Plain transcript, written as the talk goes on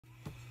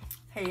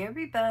Hey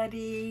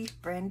everybody,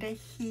 Brenda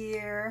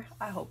here.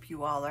 I hope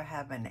you all are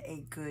having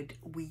a good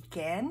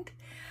weekend.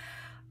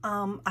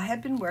 I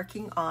have been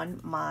working on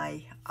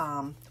my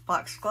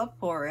Foxglove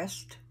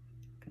Forest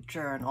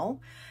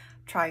journal,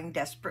 trying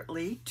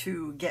desperately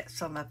to get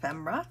some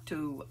ephemera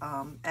to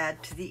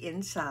add to the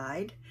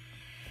inside.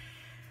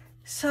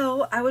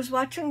 So I was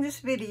watching this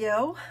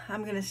video.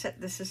 I'm going to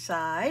set this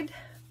aside.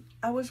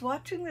 I was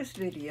watching this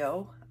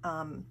video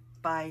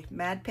by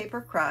Mad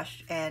Paper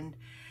Crush, and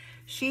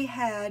she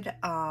had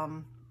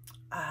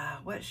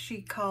what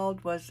she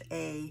called was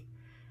I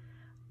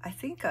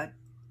think a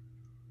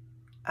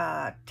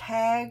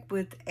tag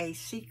with a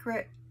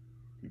secret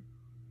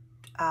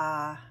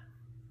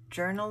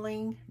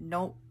journaling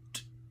note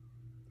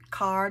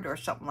card or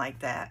something like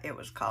that it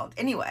was called.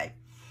 Anyway,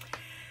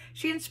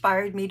 she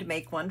inspired me to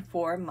make one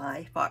for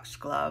my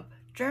Foxglove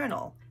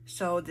journal.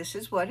 So this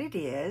is what it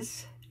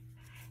is.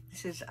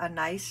 This is a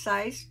nice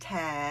size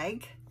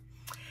tag,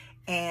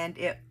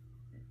 and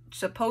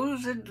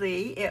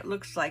supposedly it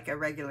looks like a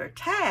regular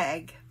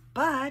tag,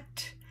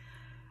 but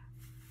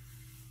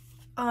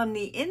on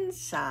the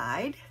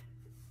inside,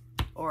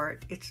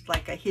 or it's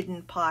like a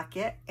hidden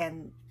pocket,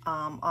 and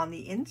on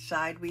the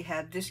inside we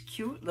have this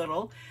cute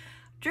little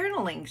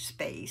journaling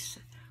space,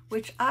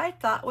 which I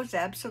thought was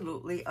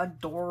absolutely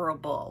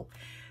adorable.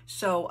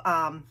 So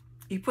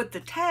you put the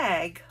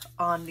tag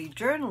on the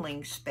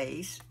journaling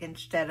space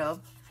instead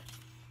of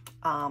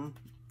on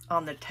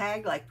the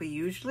tag like we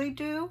usually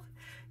do.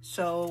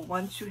 So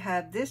once you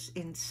have this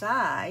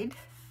inside,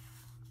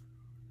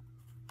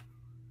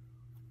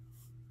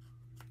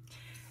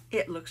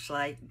 it looks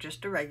like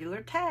just a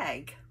regular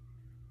tag.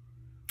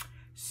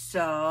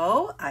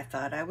 So I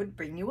thought I would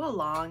bring you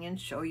along and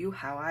show you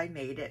how I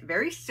made it.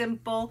 Very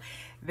simple,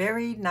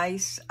 very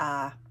nice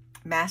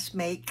mass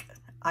make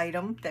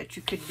item that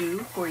you could do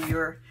for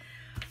your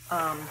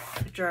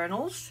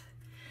journals.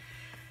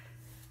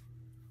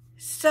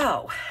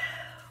 So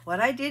what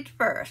I did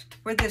first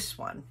for this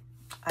one,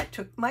 I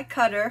took my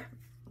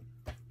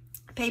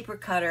paper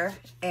cutter,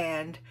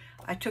 and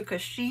I took a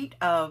sheet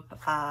of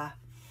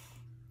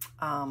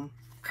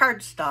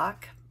cardstock,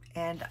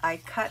 and I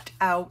cut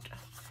out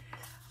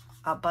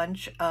a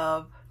bunch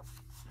of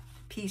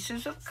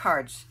pieces of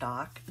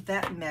cardstock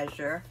that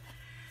measure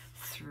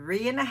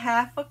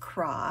 3.5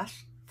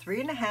 across,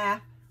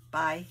 3.5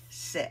 by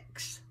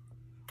 6.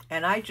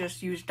 And I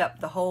just used up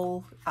the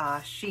whole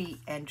sheet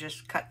and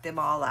just cut them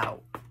all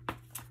out.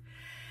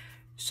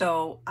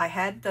 So I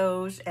had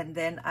those, and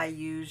then I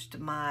used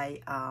my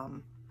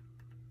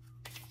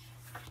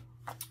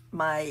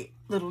my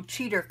little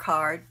cheater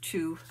card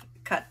to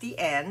cut the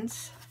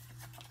ends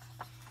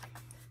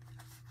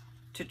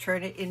to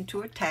turn it into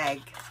a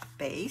tag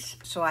base.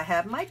 So I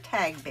have my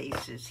tag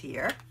bases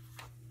here.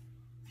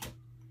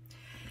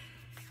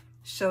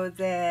 So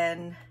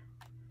then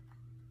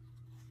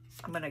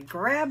I'm going to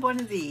grab one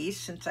of these,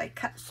 since I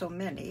cut so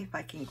many, if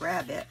I can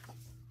grab it.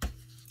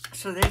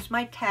 So there's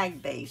my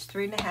tag base,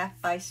 3.5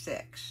 by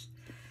 6.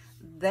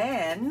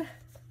 Then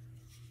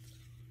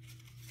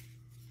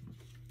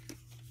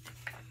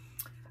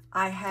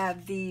I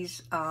have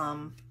these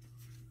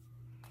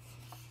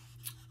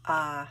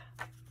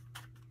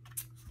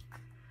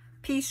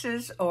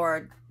pieces,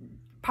 or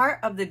part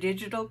of the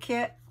digital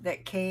kit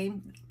that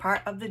came,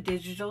 part of the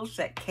digitals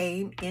that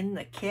came in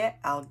the kit.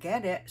 I'll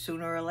get it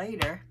sooner or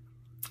later.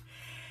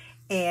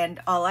 And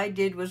all I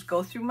did was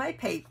go through my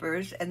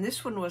papers, and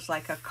this one was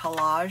like a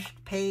collage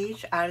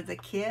page out of the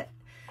kit.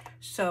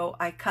 So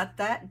I cut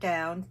that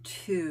down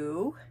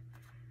to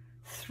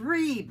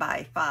 3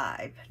 by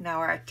 5. Now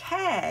our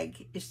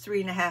tag is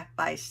 3.5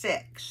 by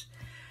 6.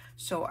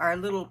 So our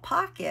little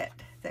pocket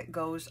that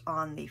goes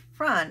on the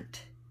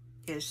front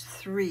is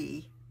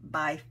 3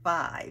 by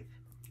 5.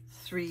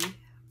 3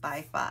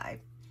 by 5.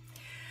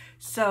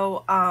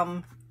 So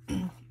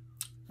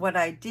what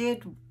I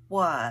did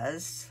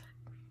was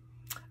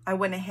I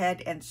went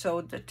ahead and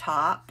sewed the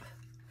top,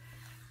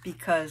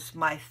 because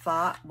my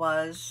thought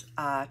was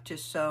to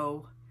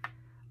sew,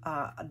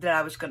 that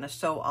I was going to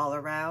sew all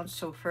around.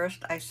 So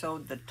first I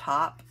sewed the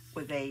top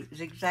with a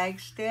zigzag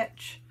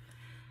stitch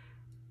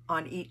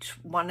on each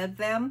one of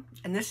them.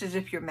 And this is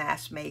if you're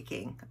mass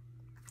making,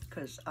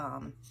 because,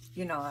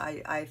 you know,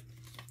 I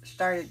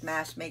started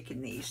mass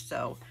making these.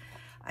 So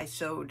I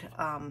sewed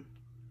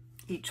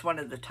each one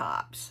of the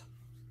tops.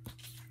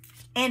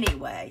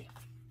 Anyway,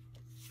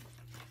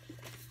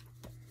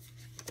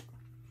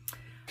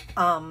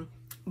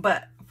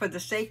 but for the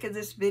sake of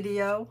this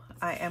video,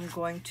 I am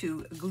going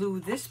to glue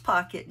this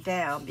pocket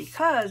down,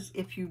 because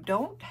if you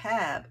don't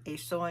have a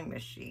sewing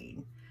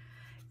machine,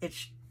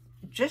 it's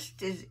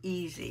just as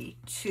easy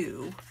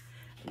to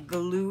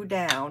glue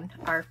down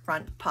our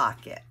front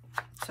pocket.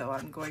 So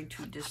I'm going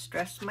to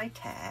distress my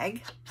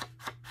tag.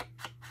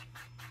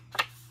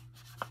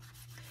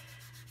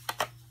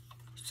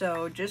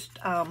 So just,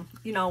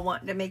 you know,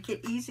 wanting to make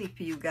it easy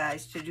for you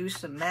guys to do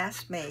some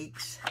mass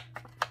makes.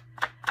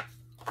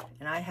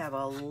 And I have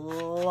a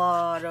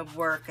lot of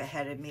work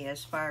ahead of me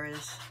as far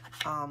as,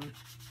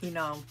 you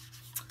know,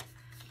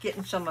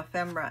 getting some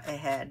ephemera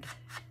ahead.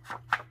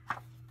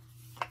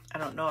 I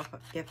don't know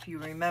if you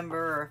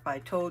remember or if I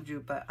told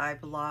you, but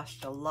I've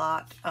lost a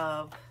lot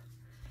of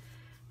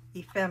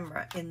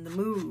ephemera in the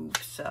move,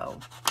 so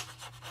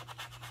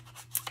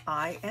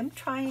I am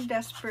trying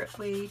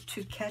desperately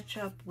to catch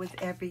up with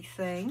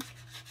everything.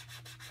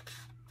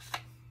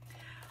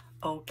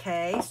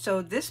 Okay,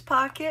 so this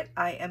pocket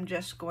I am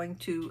just going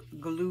to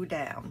glue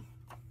down.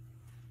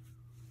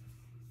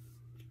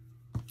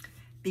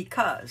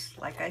 Because,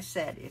 like I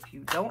said, if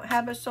you don't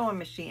have a sewing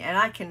machine, and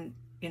I can,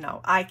 you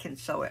know, I can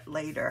sew it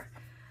later,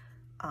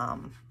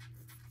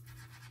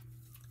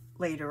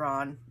 later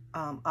on,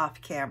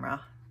 off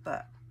camera,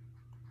 but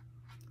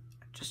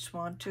I just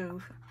want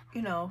to,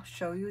 you know,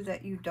 show you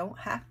that you don't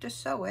have to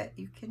sew it.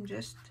 You can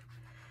just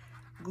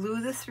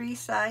glue the 3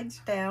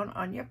 sides down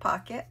on your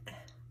pocket.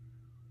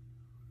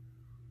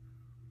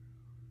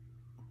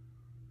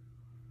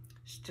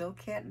 Still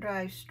can't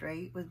drive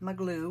straight with my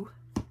glue.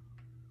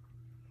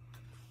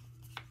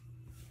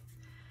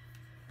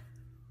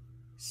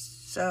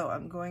 So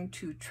I'm going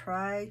to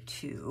try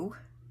to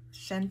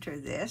center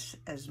this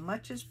as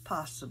much as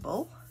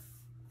possible,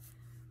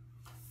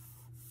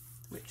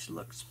 which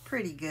looks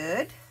pretty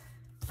good.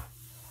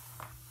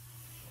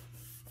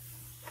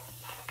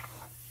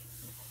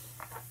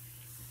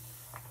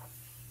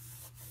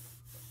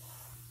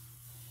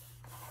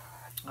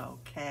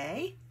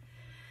 Okay,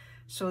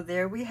 so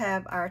there we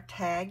have our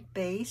tag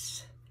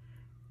base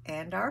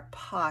and our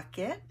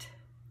pocket.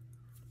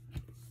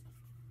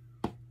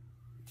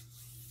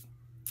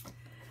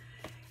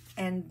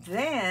 And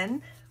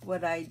then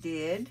what I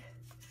did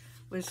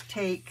was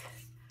take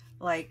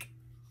like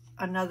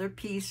another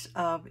piece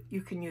of,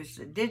 you can use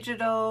the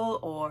digital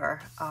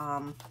or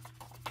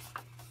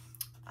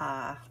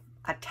a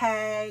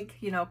tag,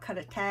 you know, cut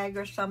a tag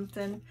or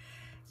something.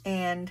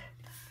 And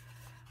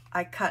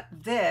I cut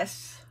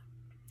this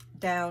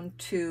down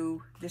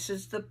to, this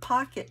is the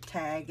pocket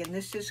tag, and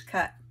this is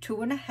cut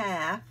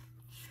 2.5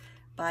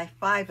 by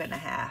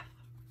 5.5.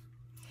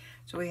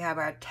 So we have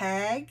our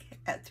tag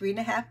at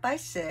 3.5 by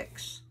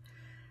 6,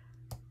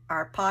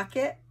 our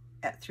pocket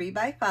at 3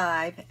 by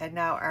 5, and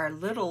now our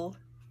little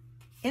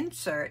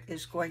insert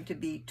is going to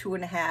be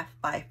 2.5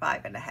 by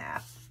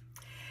 5.5.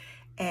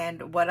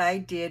 And what I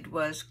did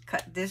was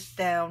cut this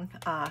down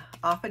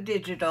off a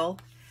digital,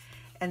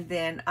 and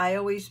then I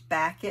always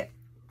back it.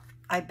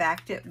 I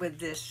backed it with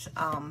this,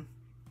 I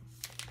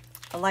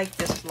like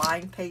this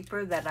line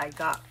paper that I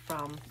got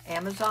from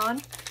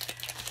Amazon.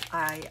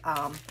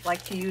 I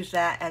like to use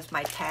that as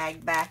my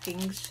tag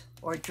backings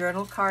or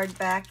journal card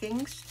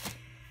backings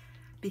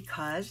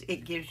because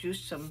it gives you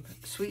some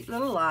sweet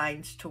little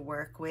lines to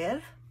work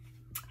with.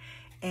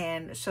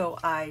 And so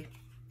I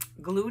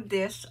glued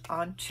this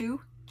onto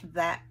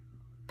that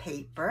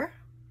paper.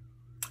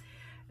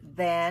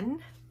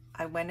 Then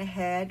I went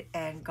ahead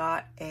and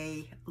got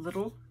a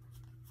little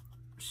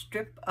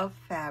strip of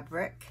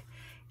fabric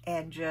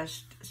and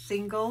just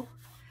single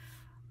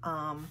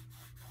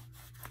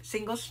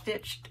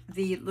stitched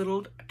the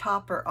little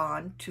topper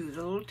onto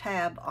the little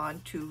tab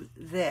onto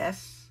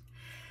this.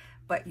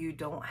 But you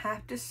don't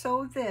have to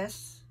sew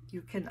this.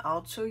 You can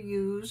also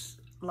use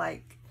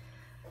like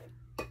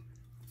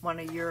one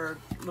of your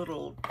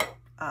little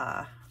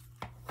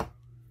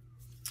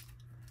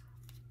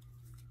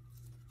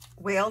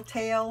whale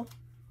tail.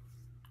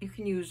 You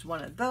can use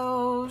one of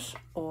those,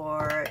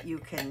 or you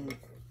can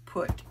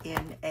put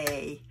in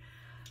a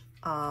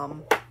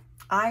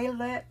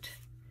eyelet.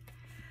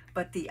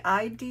 But the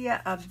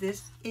idea of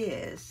this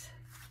is,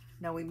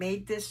 now we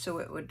made this so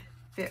it would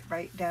fit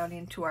right down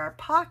into our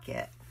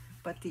pocket,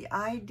 but the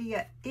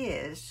idea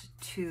is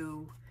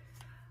to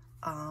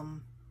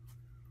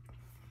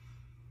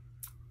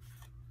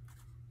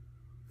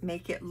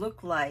make it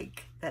look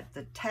like that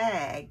the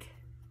tag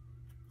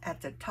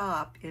at the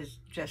top is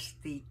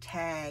just the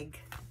tag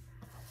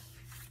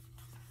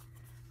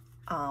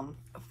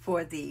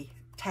for the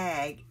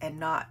tag and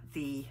not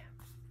the,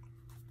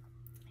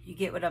 you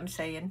get what I'm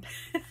saying?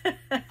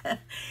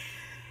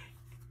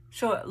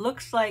 So it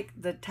looks like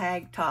the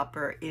tag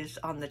topper is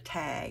on the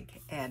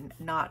tag and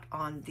not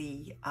on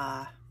the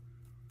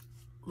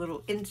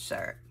little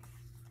insert.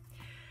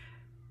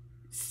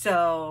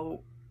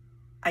 So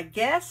I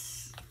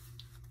guess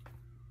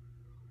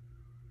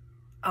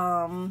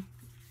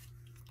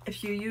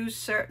if you use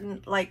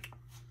certain, like,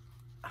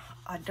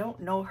 I don't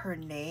know her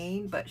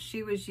name, but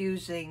she was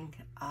using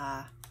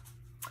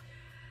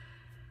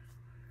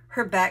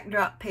her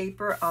backdrop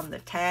paper on the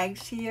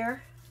tags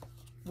here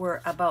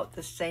were about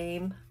the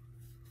same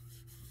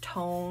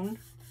tone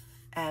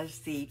as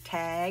the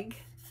tag,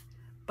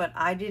 but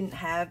I didn't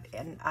have,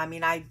 and I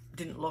mean, I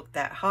didn't look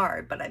that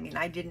hard, but I mean,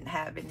 I didn't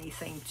have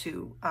anything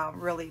to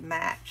really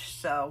match,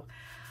 so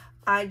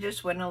I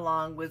just went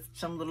along with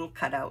some little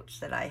cutouts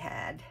that I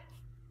had.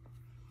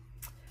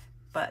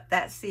 But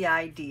that's the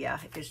idea,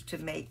 is to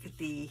make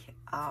the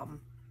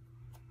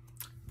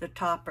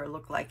topper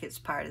look like it's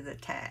part of the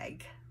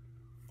tag.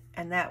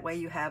 And that way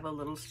you have a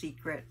little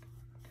secret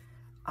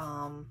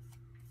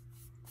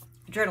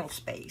journal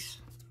space,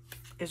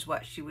 is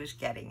what she was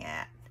getting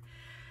at.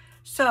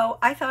 So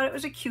I thought it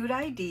was a cute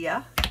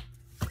idea.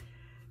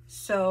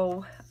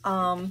 So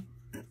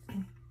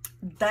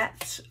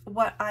that's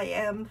what I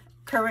am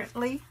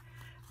currently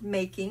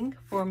making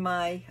for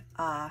my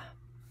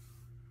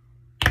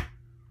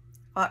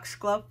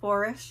Foxglove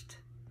Forest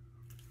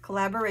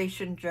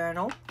collaboration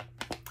journal.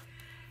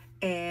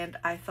 And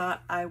I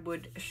thought I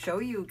would show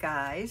you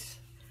guys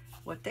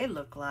what they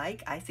look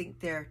like. I think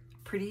they're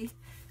pretty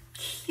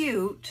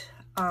cute.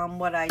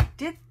 What I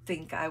did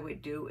think I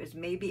would do is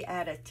maybe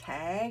add a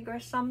tag or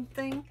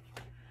something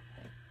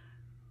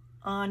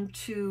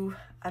onto,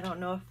 I don't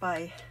know if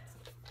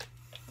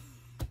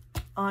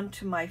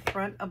onto my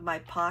front of my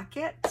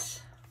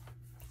pockets.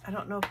 I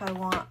don't know if I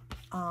want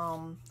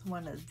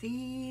one of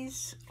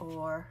these,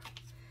 or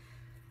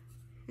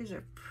here's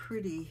a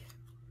pretty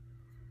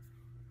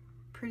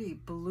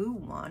blue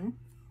one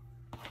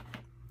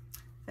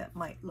that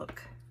might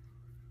look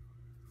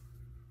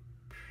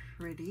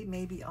pretty,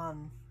 maybe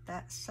on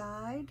that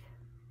side,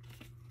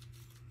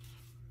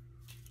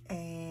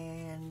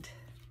 and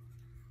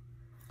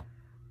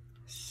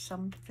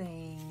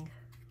something,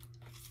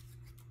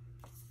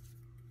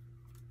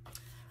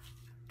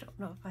 don't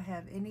know if I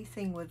have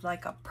anything with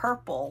like a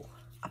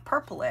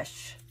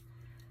purplish,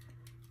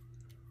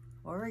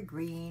 or a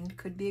green.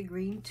 Could be a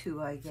green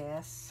too, I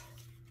guess.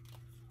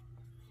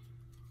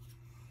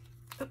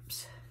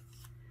 Oops.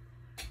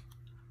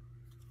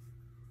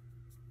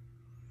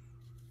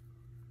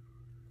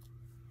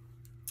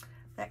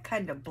 That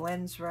kind of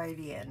blends right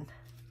in.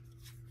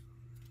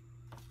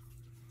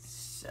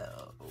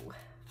 So,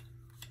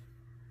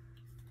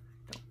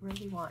 don't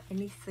really want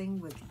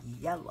anything with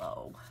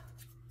yellow.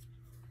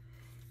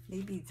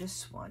 Maybe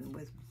this one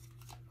with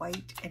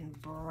white and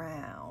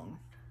brown.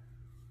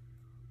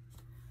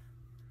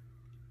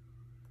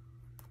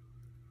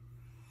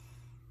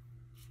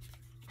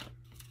 I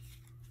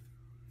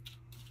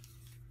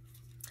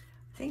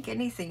think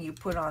anything you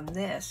put on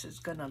this is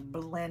gonna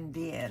blend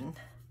in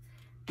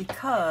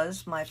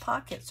because my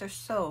pockets are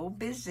so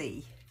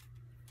busy.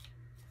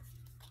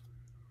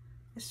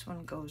 This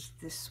one goes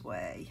this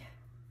way.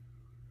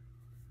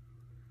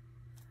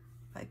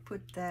 If I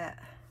put that,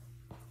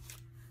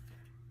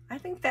 I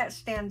think that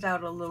stands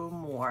out a little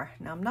more.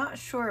 Now I'm not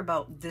sure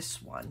about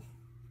this one.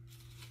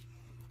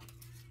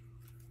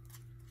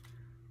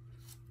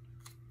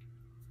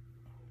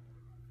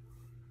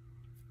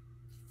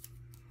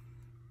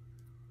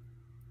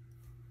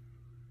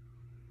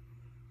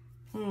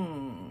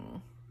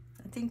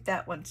 I think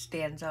that one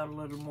stands out a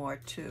little more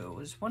too.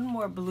 There's one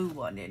more blue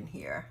one in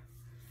here.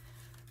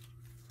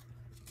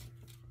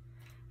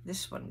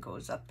 This one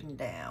goes up and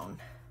down.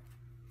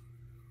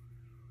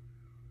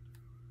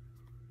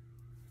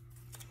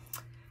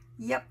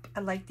 Yep, I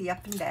like the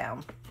up and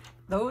down.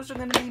 Those are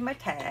going to be my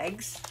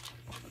tags.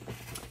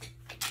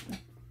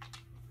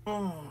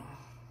 Don't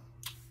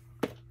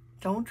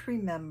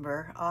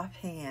remember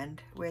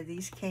offhand where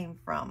these came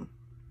from.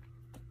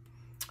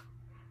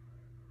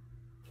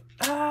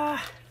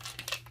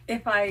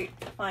 If I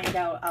find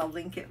out, I'll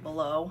link it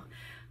below.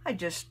 I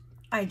just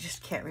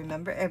can't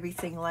remember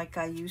everything like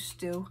I used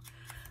to.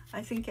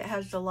 I think it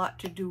has a lot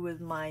to do with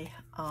my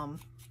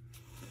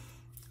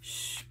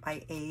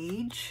my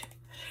age.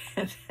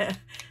 I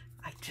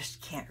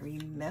just can't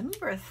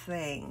remember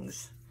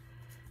things.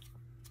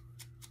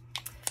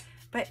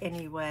 But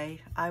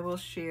anyway, I will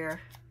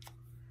share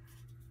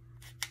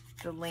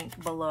the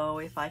link below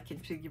if I can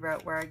figure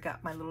out where I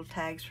got my little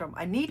tags from.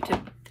 What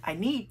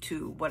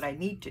I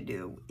need to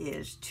do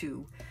is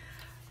to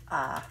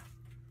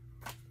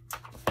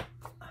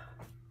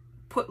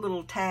put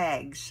little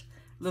tags,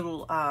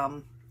 little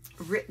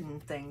written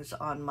things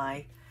on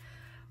my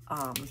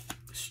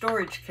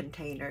storage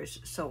containers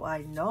so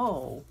I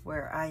know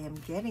where I am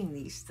getting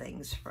these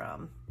things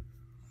from.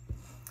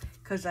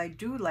 Because I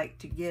do like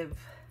to give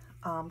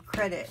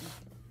credit,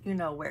 you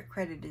know, where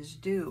credit is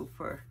due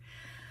for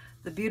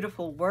the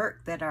beautiful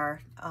work that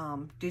our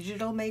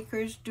digital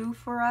makers do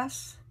for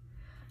us.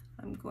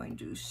 I'm going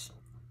to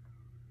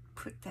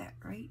put that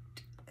right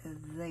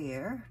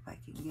there, if I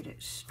can get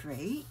it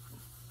straight.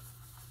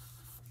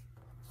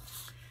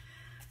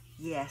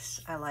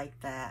 Yes, I like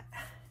that.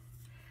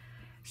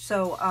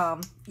 So,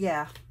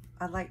 yeah,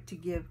 I like to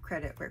give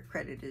credit where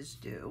credit is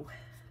due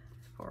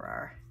for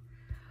our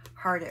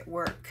hard at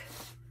work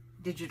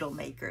digital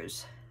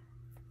makers.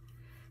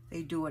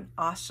 They do an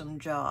awesome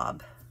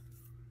job.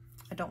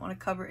 I don't want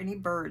to cover any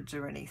birds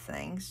or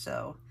anything,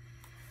 so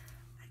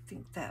I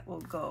think that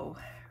will go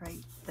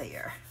right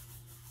there.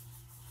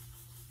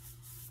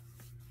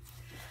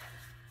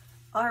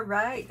 All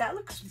right, that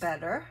looks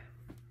better.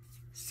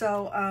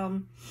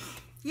 So,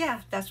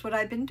 yeah, that's what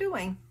I've been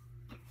doing.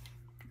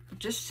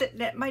 Just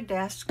sitting at my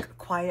desk,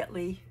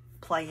 quietly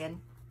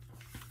playing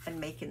and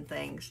making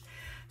things.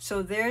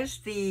 So there's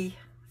the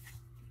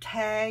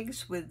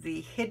tags with the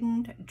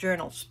hidden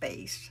journal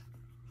space.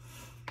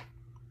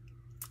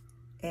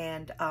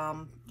 And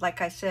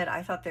like I said,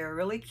 I thought they were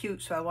really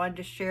cute, so I wanted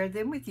to share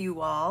them with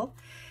you all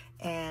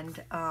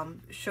and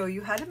show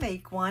you how to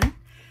make one.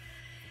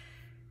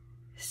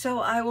 So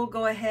I will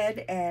go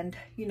ahead and,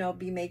 you know,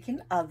 be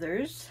making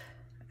others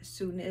as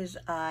soon as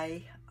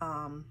I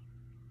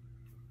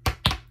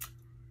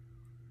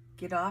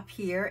get off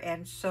here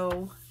and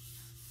sew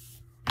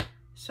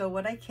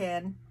what I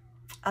can.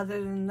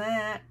 Other than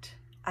that,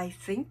 I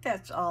think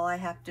that's all I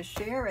have to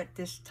share at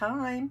this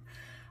time.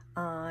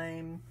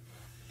 I'm,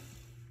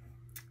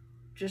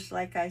 just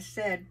like I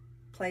said,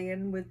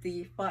 playing with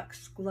the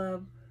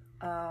Foxglove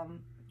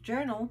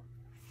journal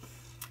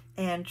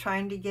and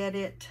trying to get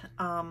it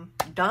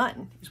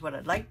done is what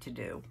I'd like to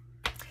do.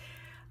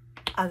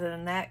 Other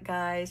than that,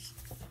 guys,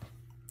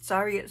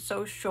 sorry it's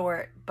so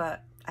short,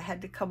 but I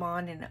had to come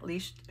on and at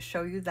least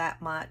show you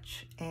that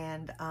much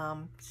and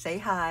say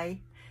hi.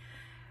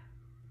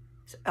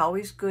 It's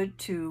always good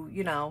to,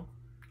 you know,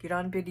 get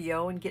on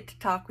video and get to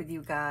talk with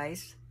you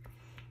guys.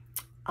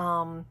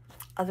 Other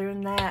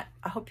than that,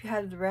 I hope you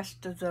have the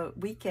rest of the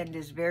weekend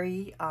is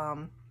very,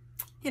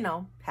 you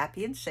know,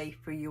 happy and safe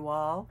for you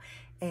all.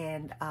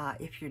 And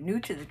if you're new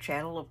to the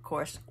channel, of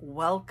course,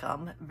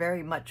 welcome.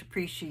 Very much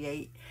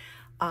appreciate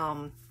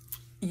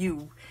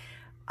you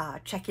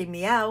checking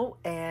me out.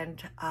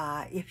 And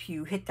if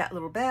you hit that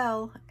little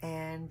bell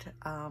and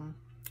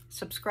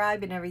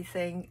subscribe and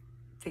everything,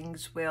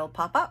 things will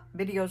pop up.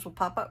 Videos will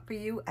pop up for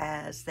you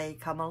as they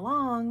come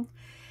along.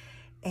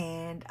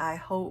 And I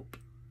hope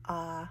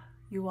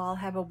you all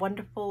have a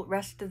wonderful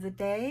rest of the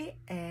day,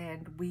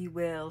 and we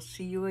will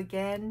see you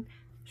again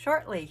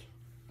shortly.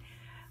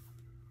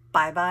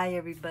 Bye-bye,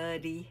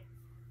 everybody.